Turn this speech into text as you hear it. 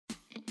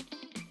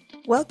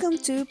Welcome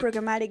to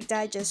Programmatic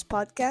Digest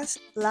Podcast,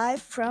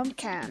 live from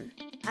Cannes.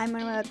 I'm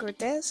Manuela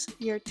Cortez,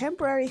 your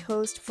temporary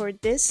host for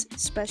this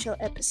special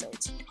episode.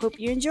 Hope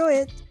you enjoy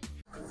it.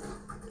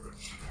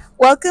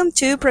 Welcome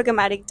to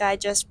Programmatic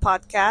Digest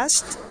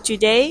Podcast.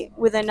 Today,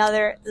 with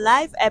another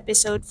live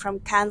episode from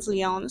Cannes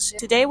Lyons.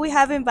 Today, we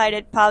have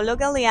invited Pablo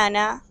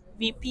Galiana,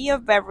 VP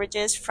of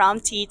Beverages from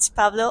Teads.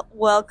 Pablo,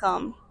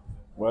 welcome.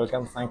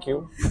 Welcome, thank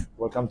you.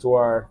 Welcome to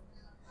our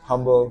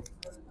humble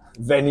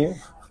venue.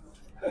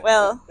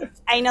 Well,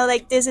 I know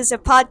this is a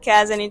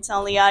podcast and it's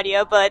only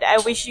audio, but I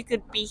wish you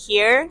could be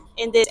here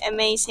in this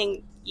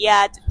amazing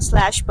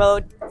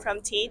yacht/boat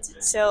from Teads.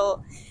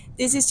 So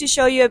this is to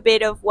show you a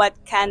bit of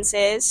what Cannes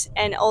is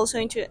and also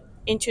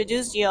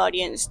introduce the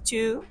audience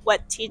to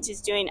what Teads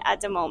is doing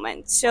at the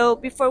moment. So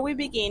before we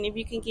begin, if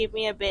you can give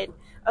me a bit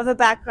of a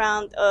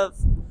background of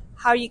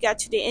how you got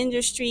to the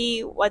industry,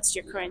 what's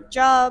your current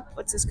job,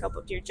 what's the scope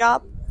of your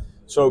job?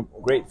 So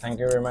great, thank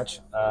you very much.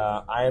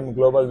 I am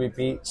Global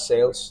VP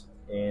Sales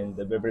in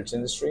the beverage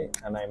industry,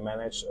 and I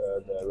manage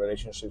the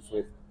relationships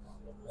with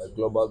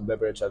global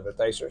beverage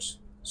advertisers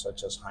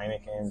such as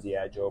Heineken,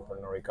 Diageo,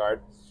 Pernod Ricard.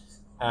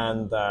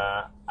 And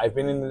I've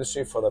been in the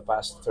industry for the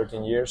past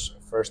 13 years.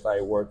 First, I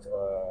worked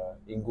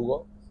in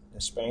Google in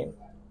Spain.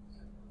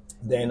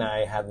 Then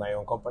I had my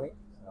own company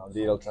on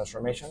digital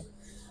transformation.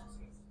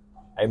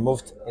 I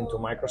moved into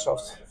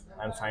Microsoft,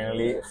 and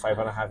finally,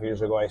 5.5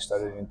 years ago, I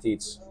started in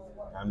Teads.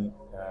 I'm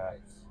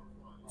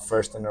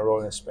first in a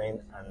role in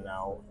Spain and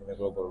now in a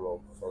global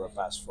role for the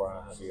past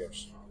 4.5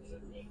 years.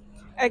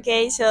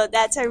 Okay, so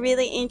that's a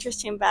really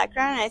interesting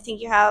background. I think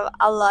you have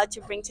a lot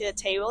to bring to the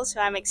table, so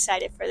I'm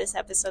excited for this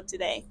episode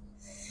today.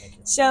 Thank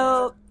you.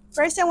 So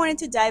first I wanted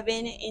to dive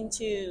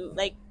into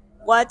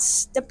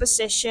what's the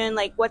position,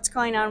 what's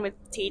going on with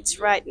Teads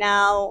right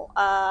now.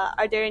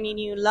 Are there any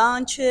new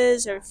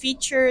launches or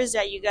features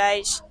that you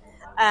guys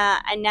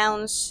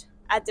announce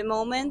at the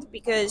moment?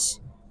 Because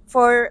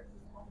for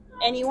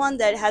anyone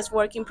that has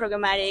worked in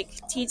programmatic,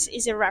 Teads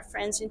is a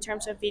reference in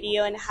terms of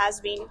video and has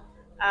been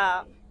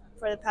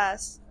for the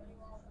past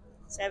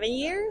 7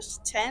 years,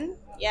 10,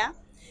 yeah.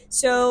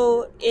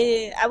 So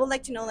I would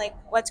like to know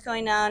what's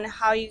going on,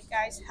 how you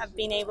guys have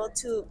been able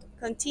to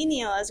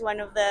continue as one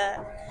of the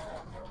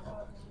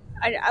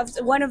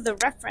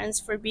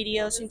reference for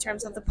videos in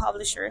terms of the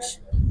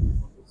publishers.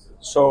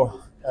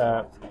 So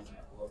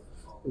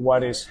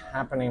what is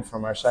happening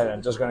from our side?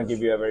 I'm just going to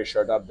give you a very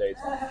short update.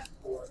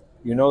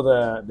 You know,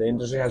 the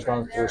industry has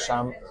gone through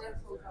some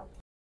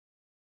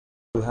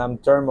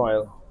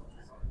turmoil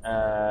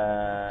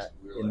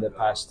in the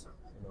past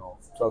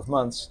 12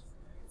 months,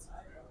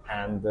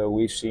 and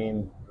we've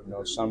seen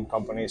some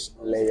companies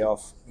lay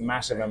off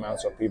massive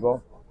amounts of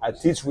people.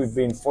 At Teads, we've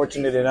been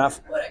fortunate enough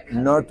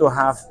not to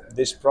have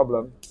this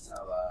problem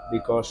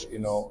because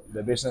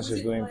the business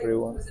is doing pretty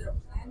well.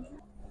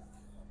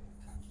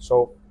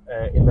 So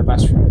in the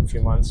past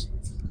few months,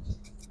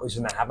 which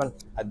didn't happen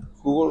at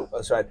Google.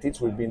 So at Teads,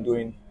 we've been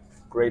doing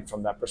great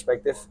from that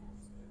perspective.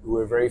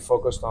 We're very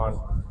focused on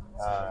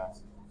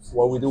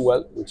what we do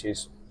well, which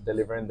is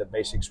delivering the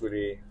basics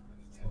really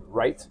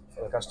right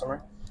for the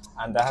customer,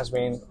 and that has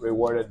been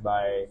rewarded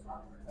by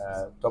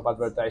top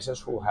advertisers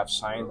who have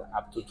signed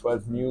up to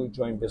 12 new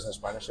joint business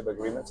partnership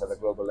agreements at the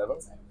global level.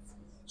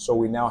 So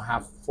we now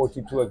have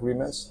 42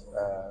 agreements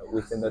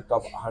within the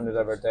top 100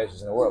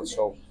 advertisers in the world.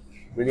 So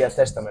really a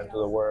testament to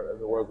the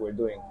work we're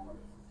doing.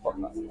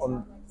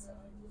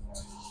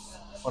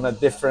 On a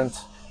different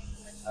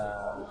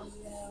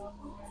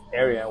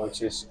area,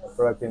 which is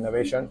product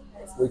innovation,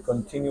 we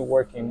continue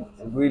working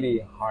really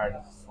hard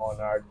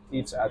on our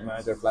Teads Ad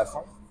Manager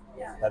platform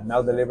that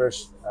now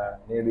delivers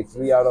nearly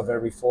 3 out of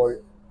every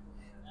 $4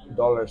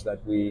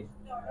 that we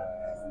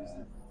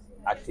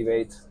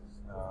activate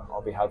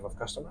on behalf of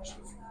customers,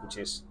 which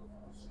is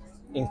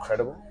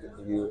incredible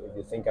if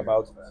you think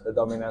about the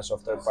dominance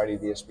of third-party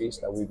DSPs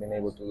that we've been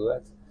able to do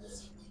that.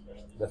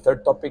 The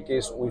third topic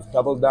is we've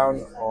doubled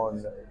down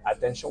on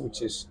attention,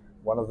 which is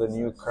one of the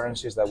new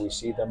currencies that we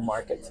see the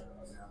market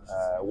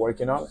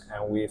working on,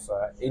 and we've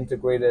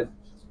integrated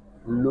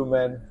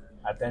Lumen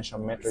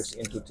attention metrics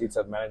into Teads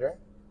Ad Manager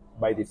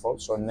by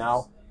default. So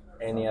now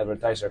any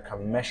advertiser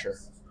can measure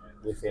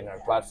within our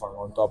platform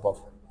on top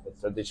of the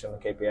traditional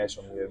KPIs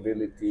on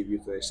viewability, view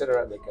to,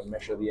 etc. They can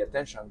measure the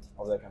attention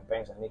of the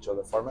campaigns in each of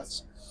the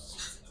formats.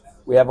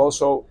 We have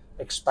also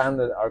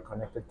expanded our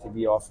connected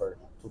TV offer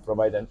to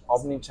provide an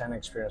omni-channel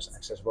experience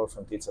accessible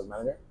from Teads Ad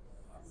Manager.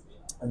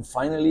 And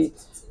finally,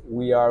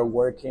 we are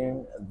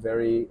working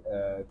very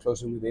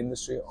closely with the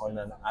industry on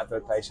an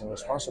advertising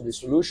responsibly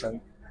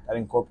solution that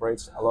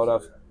incorporates a lot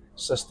of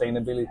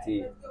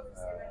sustainability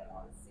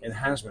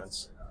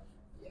enhancements,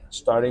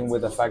 starting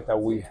with the fact that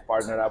we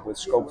partnered up with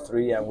Scope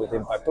 3 and with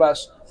Impact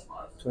Plus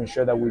to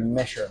ensure that we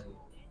measure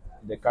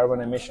the carbon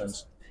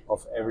emissions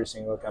of every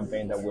single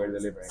campaign that we're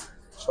delivering,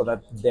 so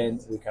that then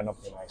we can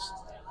optimize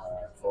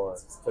for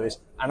this.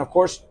 And of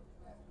course,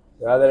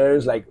 there are other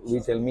areas like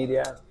retail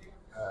media,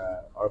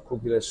 our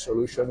cookieless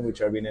solution, which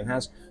are being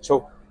enhanced.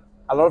 So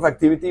a lot of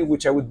activity,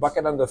 which I would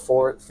bucket under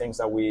four things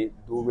that we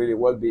do really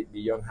well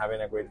beyond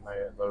having a great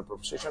value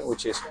proposition,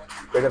 which is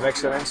creative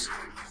excellence,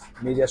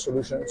 media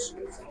solutions,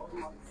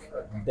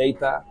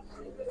 data,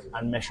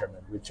 and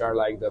measurement, which are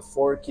like the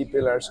four key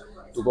pillars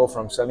to go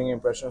from selling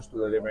impressions to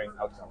delivering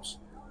outcomes.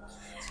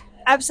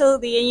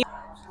 Absolutely. And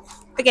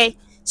okay,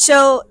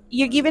 so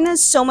you're giving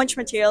us so much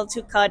material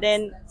to cut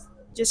in,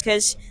 just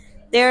because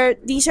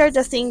these are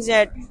the things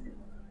that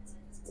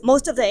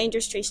most of the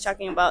industry is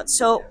talking about.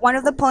 So one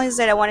of the points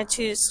that I wanted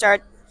to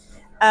start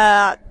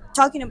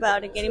talking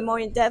about and getting more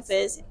in depth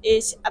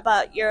is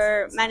about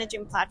your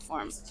managing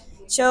platform.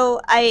 So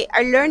I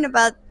learned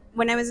about,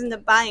 when I was in the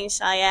buying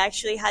side, I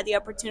actually had the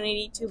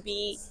opportunity to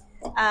be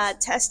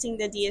testing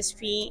the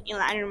DSP in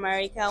Latin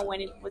America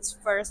when it was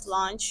first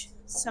launched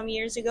some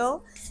years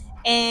ago.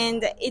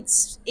 And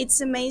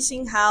it's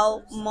amazing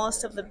how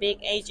most of the big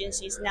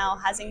agencies now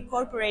has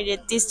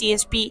incorporated this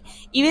DSP,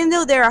 even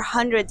though there are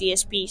 100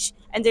 DSPs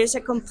and there's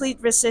a complete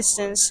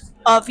resistance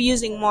of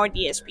using more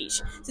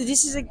DSPs. So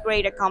this is a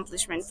great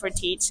accomplishment for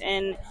Teads,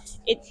 and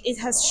it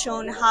has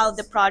shown how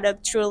the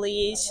product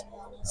truly is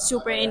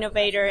super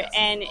innovator,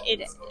 and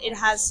it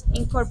has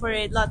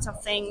incorporated lots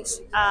of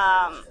things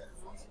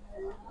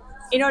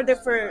in order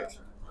for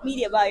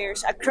media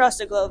buyers across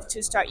the globe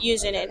to start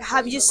using it.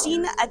 Have you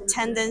seen a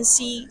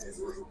tendency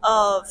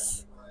of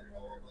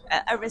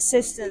a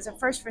resistance, a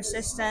first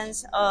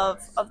resistance of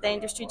the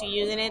industry to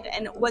using it?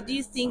 And what do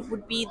you think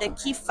would be the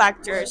key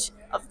factors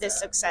of this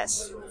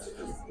success?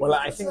 Well,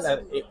 I think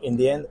that in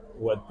the end,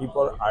 what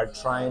people are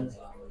trying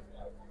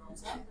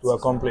to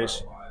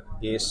accomplish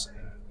is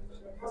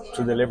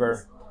to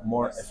deliver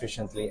more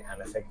efficiently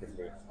and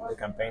effectively the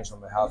campaigns on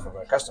behalf of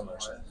our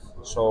customers.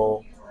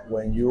 So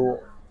when you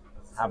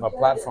have a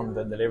platform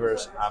that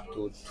delivers up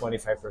to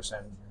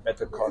 25%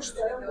 better cost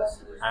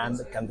and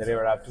can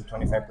deliver up to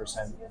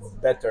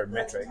 25% better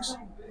metrics,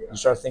 you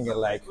start thinking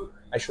like,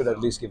 I should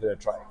at least give it a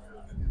try.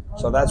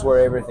 So that's where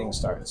everything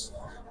starts.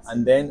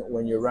 And then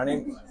when you're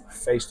running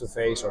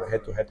face-to-face or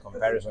head-to-head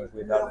comparisons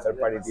with our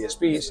third-party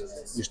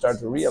DSPs, you start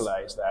to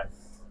realize that,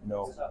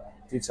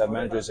 Teads Ad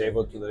Manager is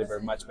able to deliver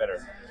much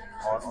better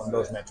on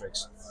those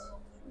metrics.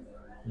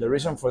 The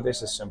reason for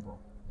this is simple.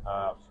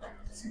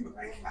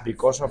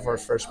 Because of our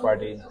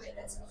first-party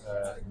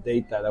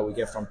data that we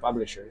get from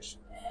publishers,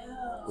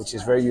 which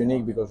is very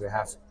unique because we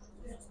have,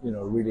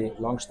 really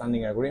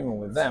long-standing agreement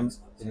with them,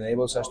 it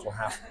enables us to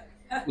have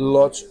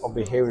lots of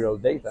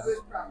behavioral data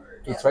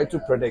to try to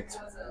predict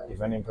if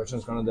an impression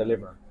is going to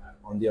deliver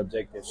on the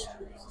objectives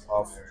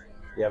of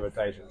the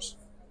advertisers.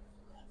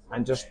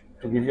 And just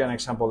to give you an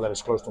example that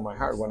is close to my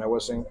heart, when I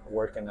was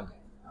working at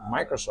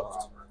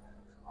Microsoft,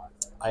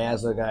 I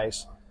asked the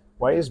guys,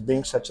 why is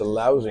Bing such a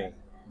lousy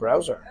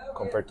browser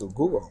compared to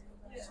Google?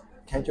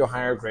 Can't you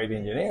hire great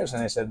engineers?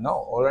 And I said, no,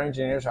 all our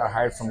engineers are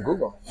hired from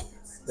Google.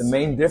 The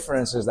main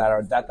difference is that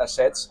our data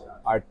sets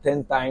are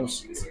 10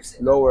 times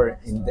lower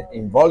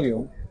in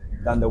volume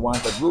than the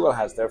ones that Google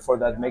has. Therefore,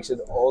 that makes it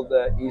all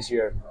the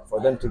easier for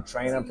them to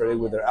train and predict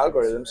with their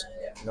algorithms,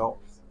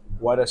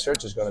 what a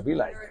search is going to be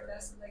like.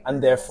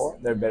 And therefore,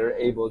 they're better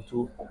able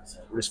to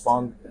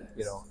respond,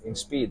 in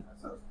speed.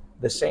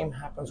 The same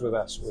happens with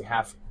us. We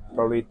have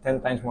probably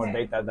 10 times more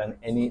data than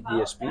any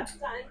DSP.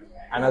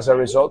 And as a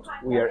result,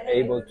 we are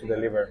able to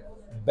deliver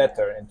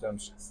better in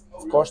terms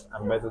of cost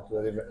and better to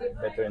deliver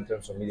better in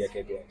terms of media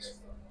KPIs.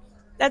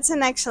 That's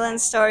an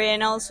excellent story,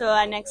 and also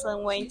an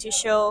excellent way to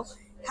show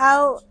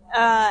how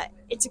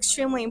it's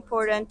extremely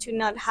important to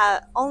not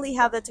only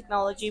have the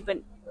technology, but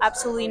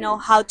absolutely know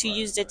how to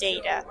use the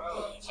data.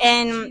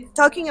 And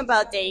talking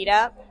about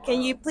data,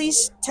 can you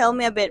please tell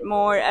me a bit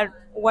more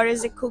what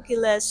is the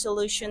cookieless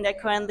solution that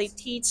currently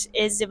Teads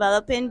is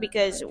developing?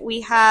 Because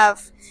we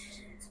have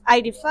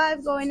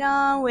ID5 going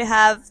on, we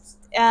have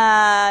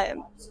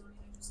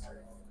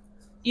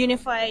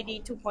Unify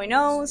ID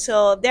 2.0,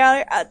 so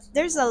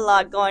there's a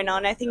lot going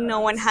on. I think no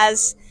one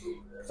has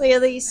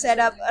clearly set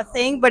up a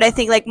thing, but I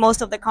think like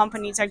most of the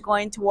companies are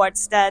going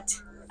towards that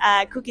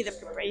cookie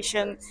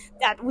deprecation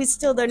that we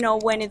still don't know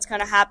when it's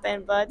going to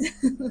happen. But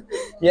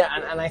yeah,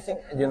 and I think,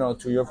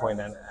 to your point,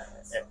 and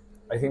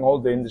I think all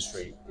the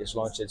industry is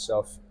launched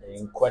itself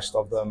in quest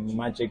of the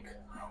magic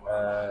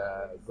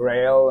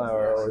grail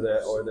or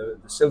the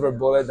silver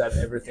bullet that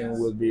everything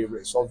will be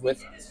resolved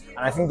with. And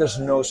I think there's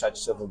no such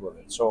silver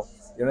bullet. So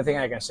the only thing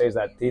I can say is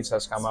that Teads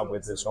has come up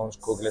with its own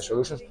cookieless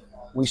solutions.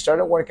 We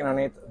started working on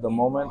it the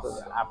moment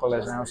Apple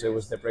announced it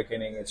was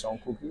deprecating its own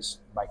cookies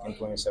back in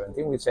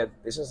 2017. We said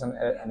this is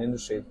an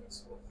industry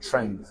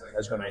trend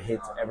that's going to hit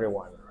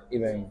everyone,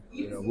 even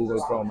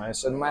Google Chrome, and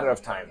it's a matter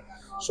of time.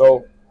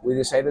 So we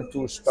decided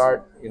to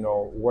start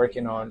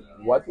working on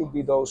what would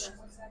be those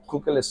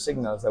cookieless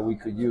signals that we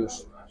could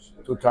use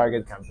to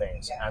target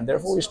campaigns, and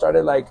therefore we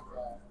started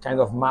kind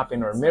of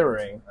mapping or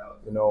mirroring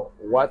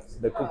what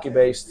the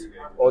cookie-based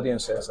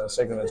audiences and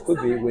segments could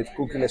be with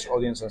cookieless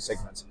audience and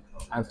segments.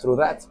 And through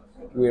that,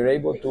 we were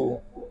able to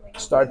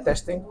start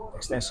testing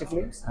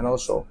extensively and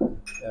also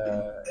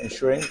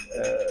ensuring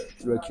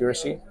through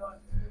accuracy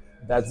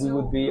that we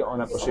would be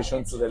on a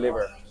position to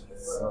deliver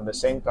on the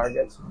same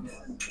target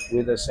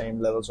with the same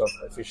levels of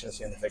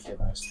efficiency and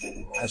effectiveness.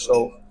 And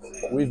so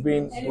we've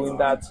been doing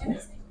that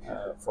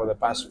for the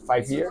past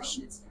 5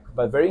 years,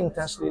 but very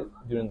intensely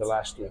during the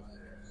last two.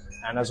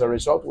 And as a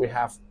result, we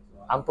have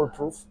ample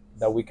proof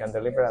that we can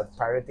deliver at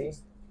parity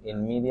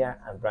in media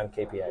and brand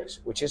KPIs,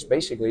 which is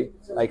basically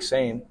like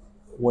saying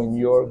when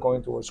you're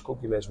going towards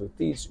cookieless with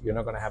Teads, you're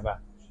not going to have a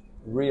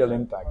real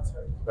impact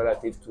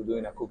relative to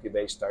doing a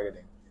cookie-based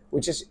targeting,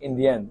 which is in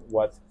the end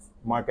what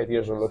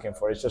marketeers are looking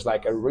for. It's just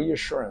like a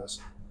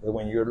reassurance that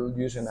when you're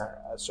using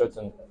a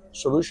certain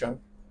solution,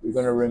 you're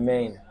going to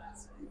remain,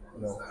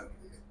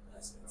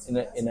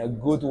 in a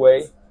good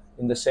way,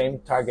 in the same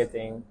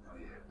targeting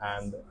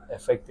and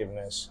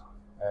effectiveness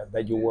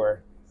that you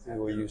were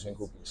using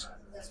cookies.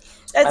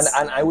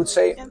 And I would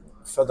say,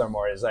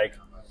 furthermore, is like,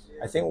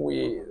 I think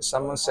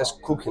someone says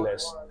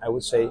cookieless, I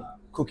would say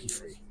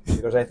cookie-free,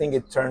 because I think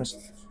it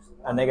turns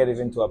a negative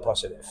into a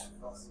positive.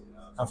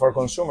 And for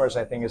consumers,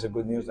 I think it's a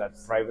good news that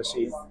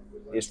privacy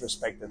is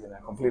respected in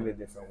a completely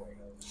different way.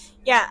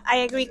 Yeah, I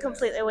agree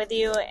completely with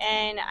you,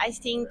 and I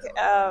think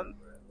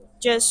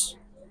just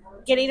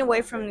getting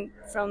away from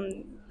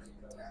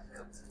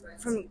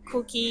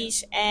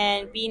cookies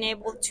and being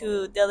able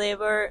to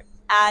deliver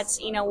ads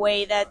in a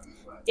way that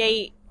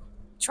they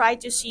try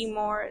to see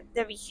more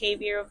the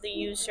behavior of the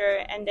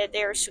user and that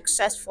they're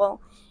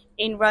successful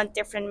in run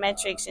different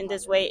metrics in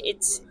this way.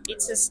 It's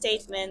a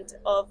statement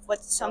of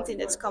what's something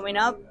that's coming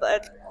up,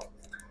 but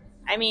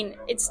I mean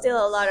it's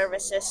still a lot of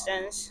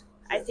resistance.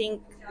 I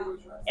think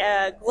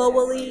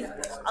globally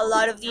a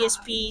lot of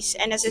DSPs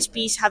and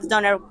SSPs have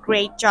done a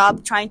great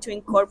job trying to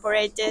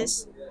incorporate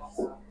this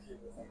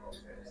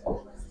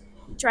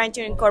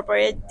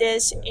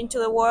into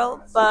the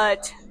world,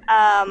 but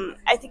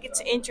I think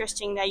it's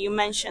interesting that you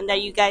mentioned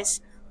that you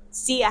guys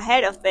see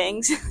ahead of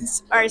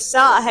things or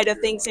saw ahead of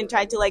things and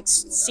tried to like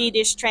see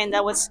this trend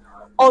that was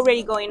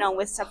already going on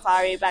with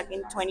Safari back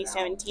in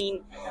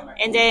 2017,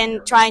 and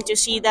then trying to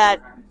see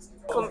that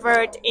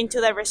convert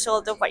into the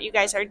result of what you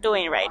guys are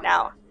doing right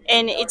now.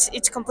 And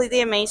it's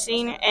completely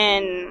amazing,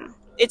 and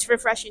it's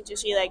refreshing to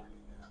see like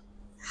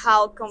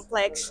how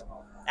complex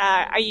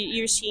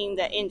you're seeing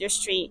the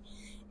industry.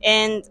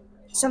 And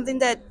something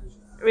that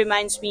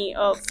reminds me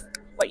of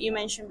what you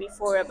mentioned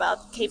before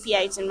about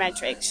KPIs and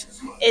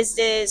metrics is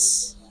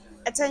this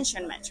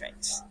attention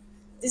metrics.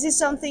 This is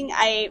something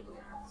I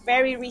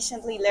very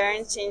recently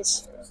learned,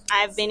 since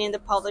I've been in the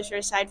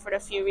publisher side for a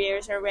few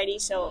years already,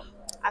 so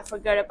I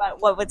forgot about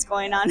what was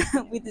going on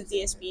with the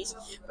DSPs.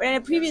 But in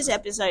a previous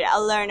episode, I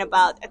learned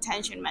about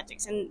attention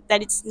metrics and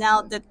that it's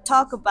now the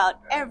talk about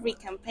every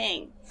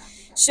campaign.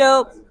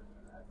 So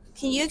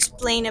can you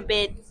explain a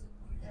bit,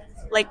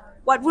 like,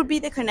 what would be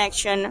the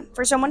connection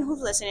for someone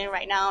who's listening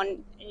right now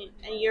and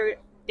they're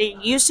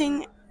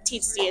using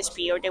Teads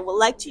DSP, or they would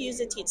like to use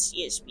the Teads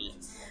DSP?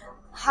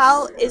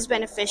 How is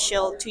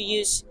beneficial to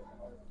use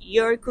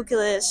your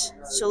cookieless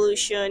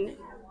solution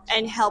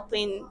and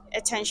helping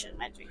attention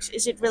metrics?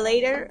 Is it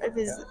related, or if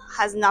it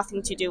has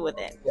nothing to do with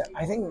it? Yeah,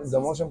 I think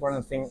the most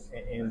important thing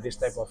in this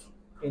type of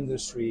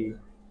industry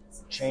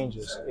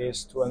changes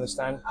is to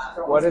understand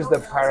what is the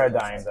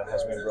paradigm that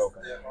has been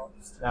broken.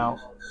 Now,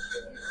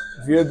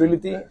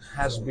 viewability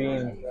has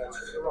been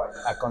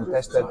a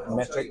contested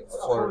metric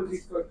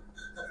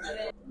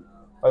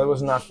but there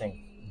was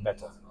nothing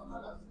better.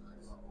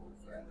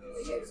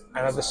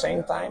 And at the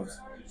same time,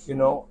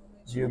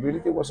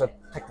 viewability was a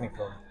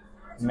technical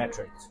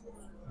metric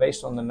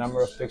based on the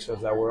number of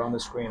pixels that were on the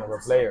screen of a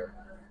player.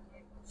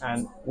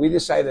 And we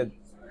decided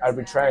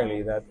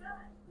arbitrarily that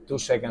 2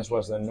 seconds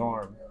was the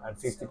norm and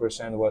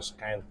 50% was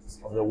kind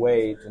of the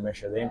way to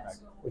measure the impact,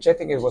 which I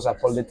think it was a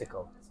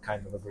political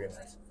kind of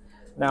agreement.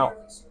 Now,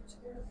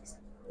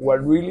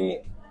 what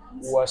really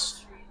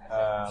was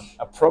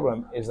a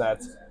problem is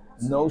that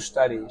no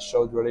study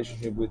showed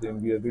relationship between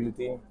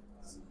viewability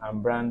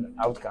and brand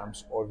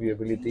outcomes, or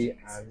viewability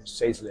and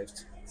sales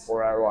lift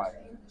or ROI.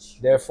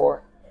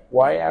 Therefore,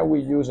 why are we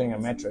using a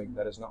metric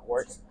that is not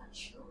working?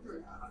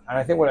 And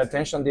I think what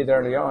attention did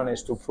early on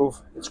is to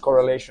prove its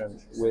correlation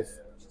with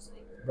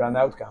brand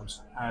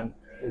outcomes and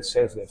with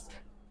sales lift.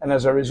 And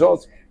as a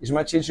result, it's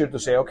much easier to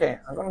say, okay,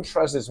 I'm going to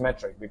trust this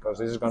metric because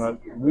this is going to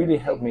really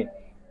help me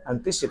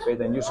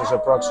anticipate and use as a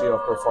proxy of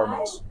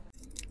performance.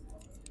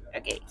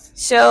 Okay,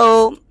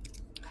 so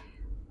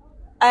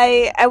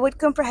I would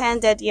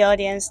comprehend that the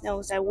audience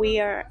knows that we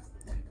are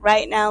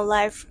right now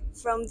live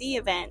from the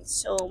event,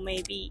 so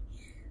maybe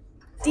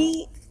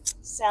the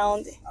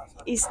sound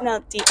is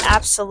not the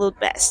absolute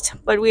best,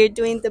 but we're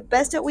doing the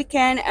best that we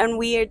can, and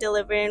we are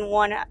delivering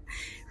one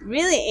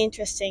really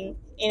interesting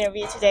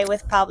interview today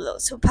with Pablo.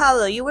 So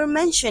Pablo, you were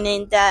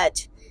mentioning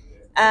that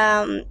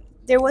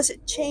there was a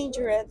change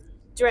or a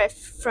drift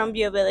from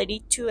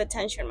viewability to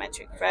attention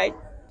metric, right?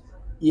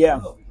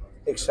 Yeah,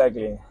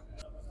 exactly.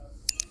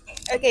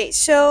 Okay,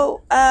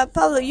 so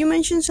Pablo, you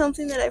mentioned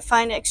something that I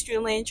find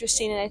extremely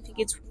interesting, and I think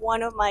it's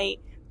one of my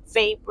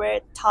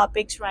favorite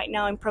topics right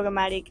now in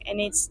programmatic, and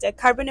it's the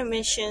carbon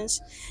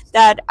emissions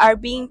that are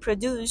being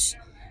produced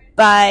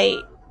by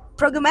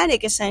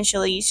programmatic,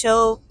 essentially.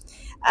 So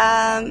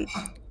Um,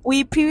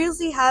 we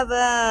previously have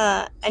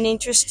an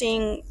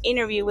interesting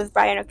interview with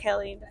Brian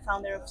O'Kelly, the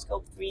founder of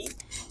Scope 3.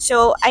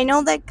 So I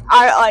know that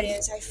our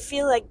audience, I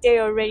feel like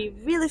they're already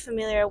really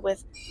familiar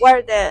with what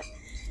are the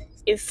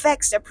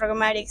effects that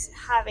programmatics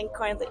having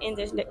currently in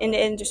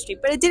the industry.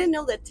 But I didn't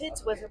know that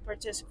Teads was a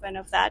participant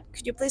of that.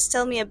 Could you please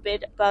tell me a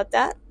bit about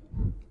that?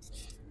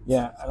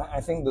 Yeah, and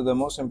I think that the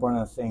most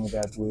important thing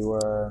that we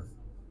were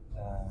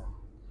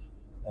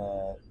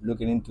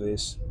looking into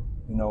is,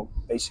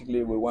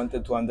 basically we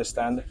wanted to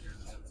understand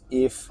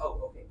if,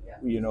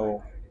 you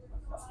know,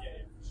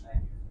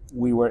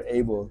 we were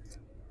able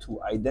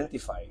to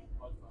identify,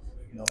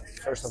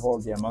 first of all,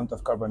 the amount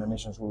of carbon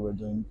emissions we were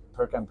doing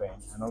per campaign,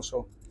 and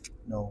also,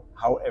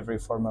 how every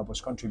format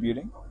was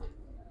contributing,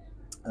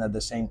 and at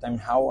the same time,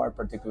 how our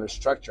particular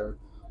structure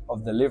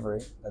of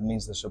delivery, that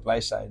means the supply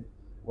side,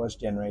 was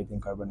generating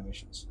carbon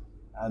emissions.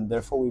 And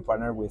therefore, we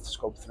partnered with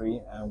Scope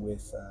 3 and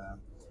with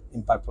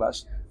Impact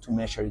Plus to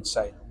measure each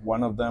side.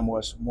 One of them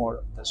was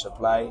more the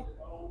supply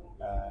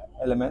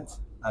element,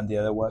 and the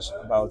other was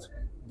about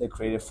the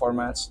creative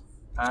formats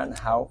and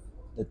how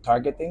the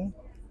targeting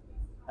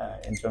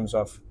in terms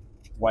of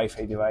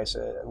Wi-Fi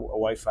devices,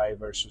 Wi-Fi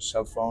versus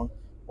cell phone,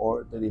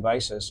 or the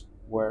devices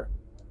were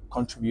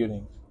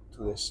contributing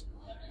to this.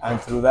 And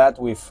through that,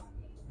 we've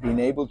been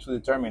able to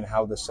determine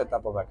how the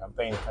setup of a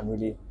campaign can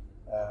really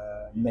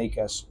make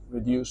us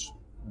reduce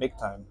big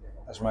time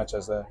as much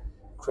as the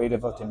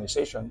creative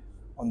optimization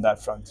on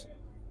that front.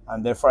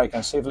 And therefore, I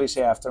can safely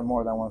say after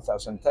more than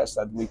 1,000 tests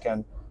that we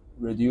can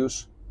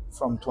reduce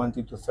from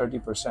 20 to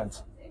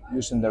 30%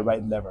 using the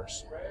right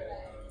levers.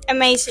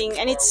 Amazing,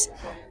 and it's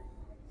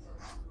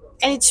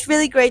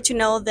really great to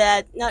know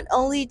that not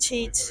only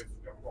Teads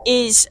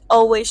is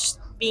always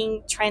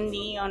being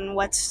trendy on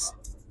what's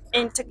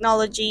in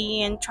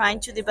technology and trying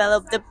to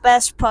develop the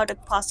best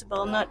product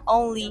possible, not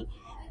only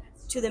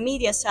to the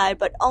media side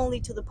but only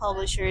to the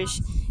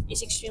publishers.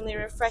 It's extremely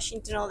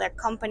refreshing to know that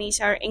companies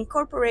are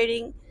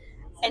incorporating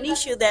an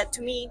issue that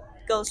to me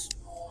goes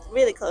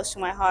really close to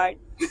my heart,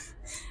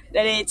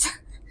 that it's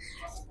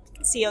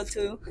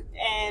CO2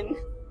 and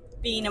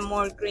being a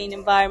more green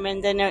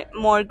environment and a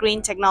more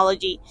green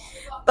technology.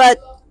 But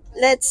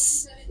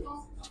let's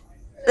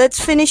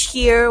let's finish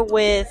here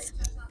with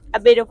a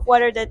bit of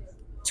what are the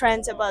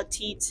trends about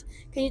Teats.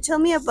 Can you tell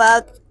me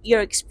about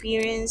your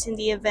experience in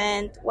the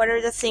event? What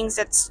are the things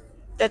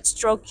that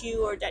struck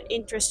you or that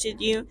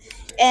interested you?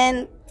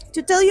 And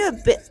to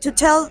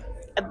tell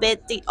a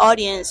bit the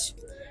audience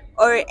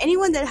or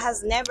anyone that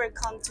has never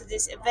come to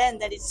this event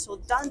that is so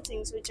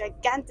daunting, so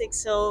gigantic,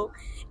 so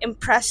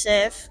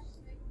impressive,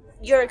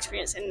 your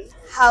experience and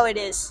how it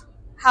is.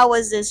 How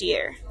was this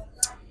year?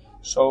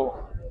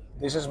 So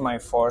this is my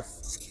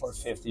fourth or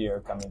fifth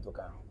year coming to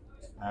Cannes,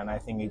 and I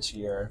think each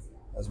year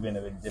has been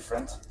a bit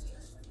different.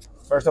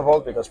 First of all,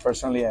 because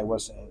personally I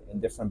was in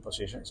different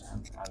positions,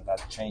 and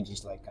that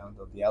changes like kind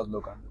of the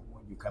outlook on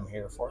what you come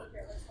here for.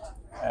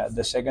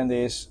 The second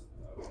is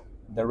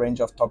the range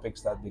of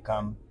topics that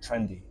become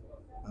trendy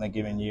on a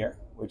given year,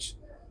 which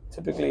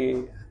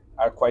typically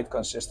are quite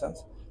consistent.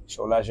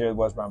 So last year it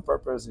was brand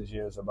purpose, this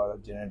year is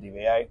about generative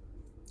AI.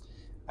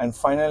 And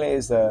finally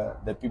is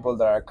the people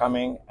that are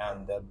coming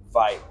and the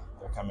vibe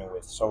they're coming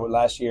with. So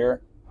last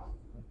year,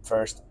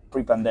 first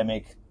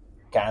pre-pandemic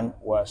Cannes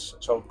was,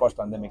 so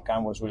post-pandemic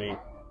Cannes was really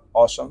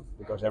awesome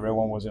because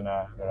everyone was in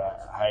a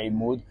high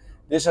mood.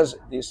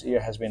 This year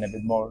has been a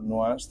bit more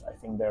nuanced. I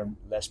think there are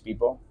less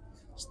people.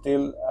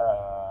 Still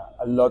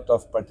a lot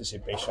of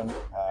participation,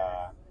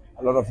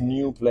 a lot of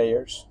new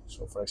players.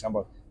 So for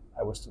example,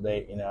 I was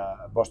today in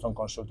a Boston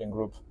Consulting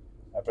Group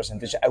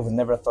presentation. I would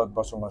never thought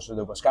Boston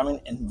Consulting was coming.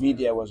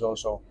 NVIDIA was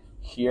also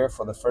here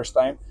for the first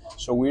time.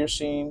 So we're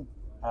seeing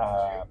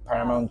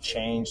paramount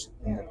change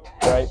in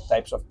the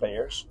types of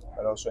players,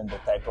 but also in the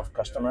type of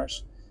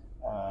customers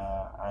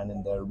and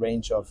in the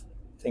range of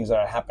things that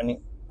are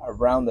happening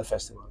around the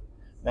festival.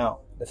 Now,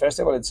 the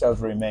festival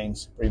itself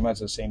remains pretty much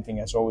the same thing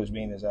as always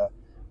been, as a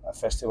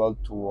festival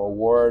to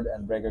award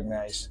and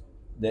recognize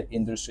the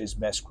industry's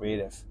best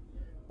creative.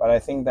 But I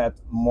think that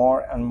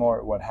more and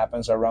more what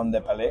happens around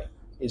the Palais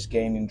is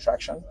gaining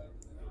traction.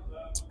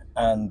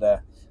 And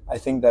I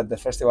think that the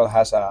festival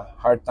has a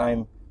hard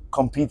time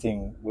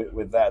competing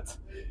with that.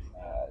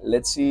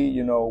 Let's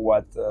see,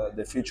 what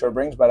the future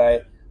brings.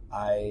 But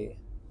I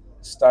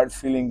start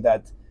feeling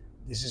that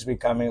this is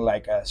becoming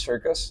like a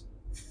circus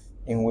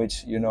in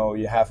which,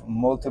 you have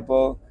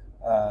multiple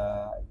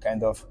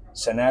kind of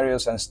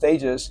scenarios and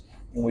stages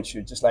in which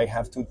you just like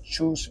have to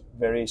choose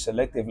very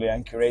selectively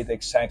and curate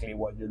exactly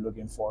what you're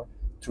looking for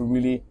to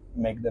really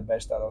make the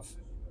best out of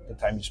the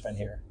time you spend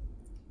here.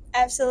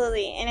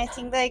 Absolutely, and I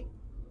think like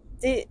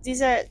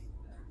these are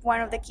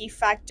one of the key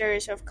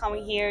factors of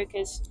coming here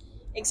because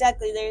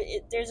exactly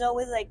there's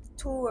always like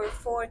two or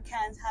four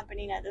cans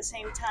happening at the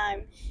same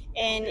time,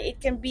 and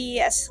it can be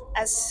as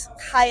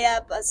high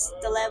up as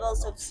the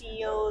levels of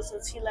CEOs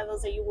or C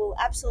levels that you will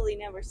absolutely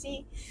never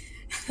see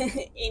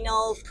in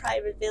all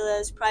private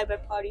villas,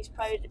 private parties,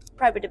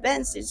 private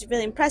events. It's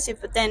really impressive,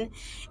 but then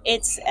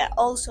it's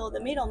also the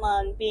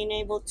middleman being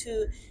able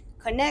to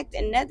connect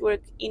and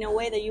network in a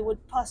way that you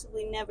would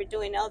possibly never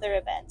do in other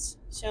events.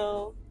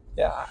 So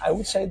Yeah, I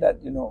would say that,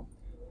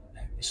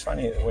 it's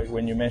funny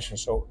when you mention,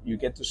 so you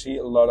get to see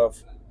a lot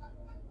of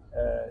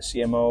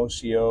CMOs,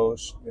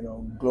 CEOs,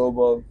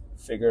 global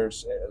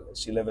figures,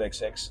 C-level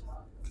execs,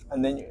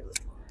 and then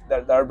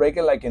that are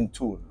breaking like in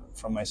two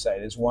from my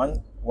side. It's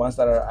ones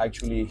that are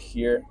actually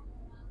here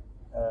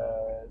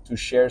to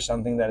share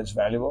something that is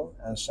valuable,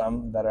 and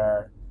some that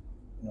are,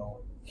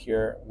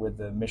 here with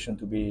the mission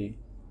to be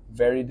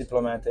very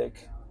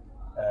diplomatic,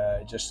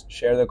 just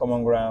share the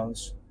common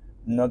grounds,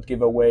 not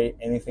give away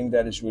anything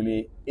that is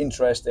really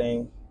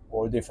interesting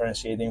or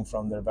differentiating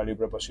from their value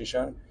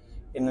proposition,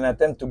 in an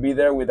attempt to be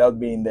there without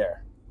being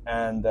there.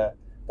 And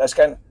that's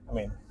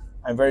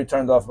I'm very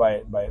turned off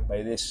by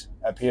these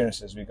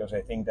appearances, because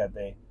I think that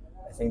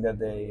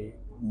they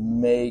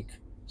make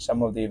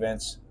some of the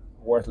events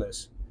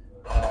worthless.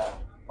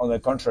 On the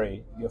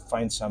contrary, you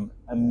find some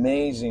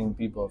amazing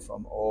people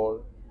from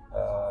all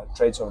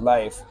trades of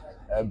life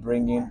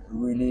bringing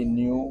really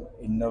new,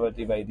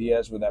 innovative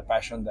ideas with a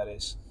passion that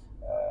is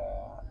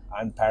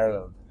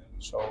unparalleled.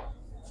 So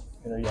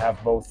you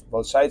have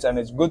both sides, and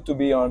it's good to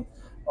be on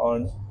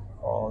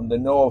the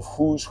know of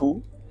who's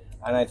who.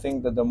 And I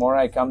think that the more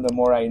I come, the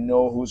more I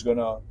know who's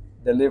gonna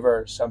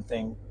deliver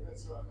something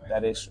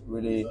that is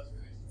really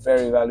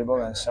very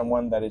valuable, and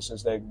someone that is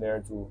just like there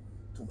to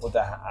put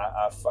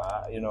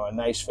a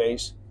nice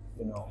face,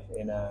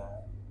 in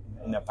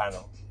a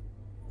panel.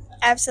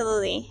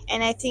 absolutely.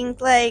 And I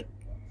think, like,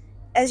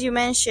 as you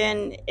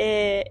mentioned,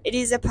 it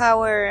is a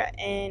power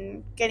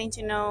in getting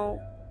to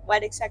know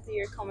what exactly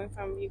you're coming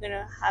from. You're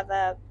gonna have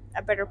a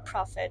better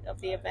profit of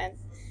the event.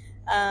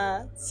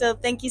 So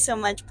thank you so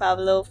much,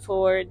 Pablo,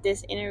 for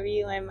this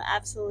interview. I'm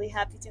absolutely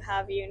happy to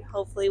have you, and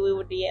hopefully we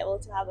would be able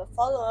to have a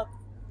follow-up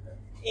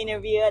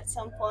interview at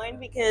some point,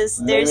 because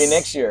maybe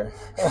next year.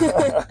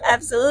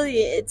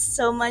 Absolutely, it's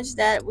so much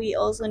that we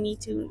also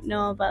need to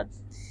know about,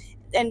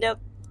 and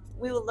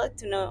we would like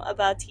to know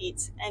about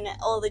Teads and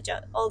all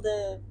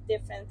the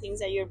different things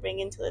that you're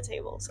bringing to the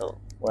table. So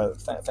well,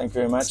 thank you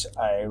very much.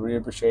 I really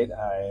appreciate.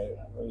 I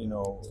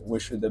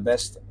wish you the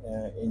best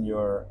in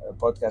your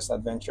podcast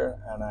adventure,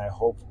 and I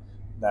hope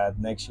that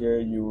next year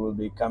you will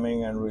be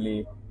coming and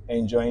really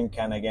enjoying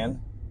Cannes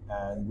again,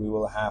 and we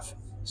will have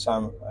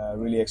some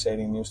really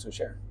exciting news to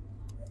share.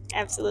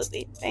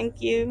 absolutely,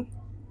 thank you.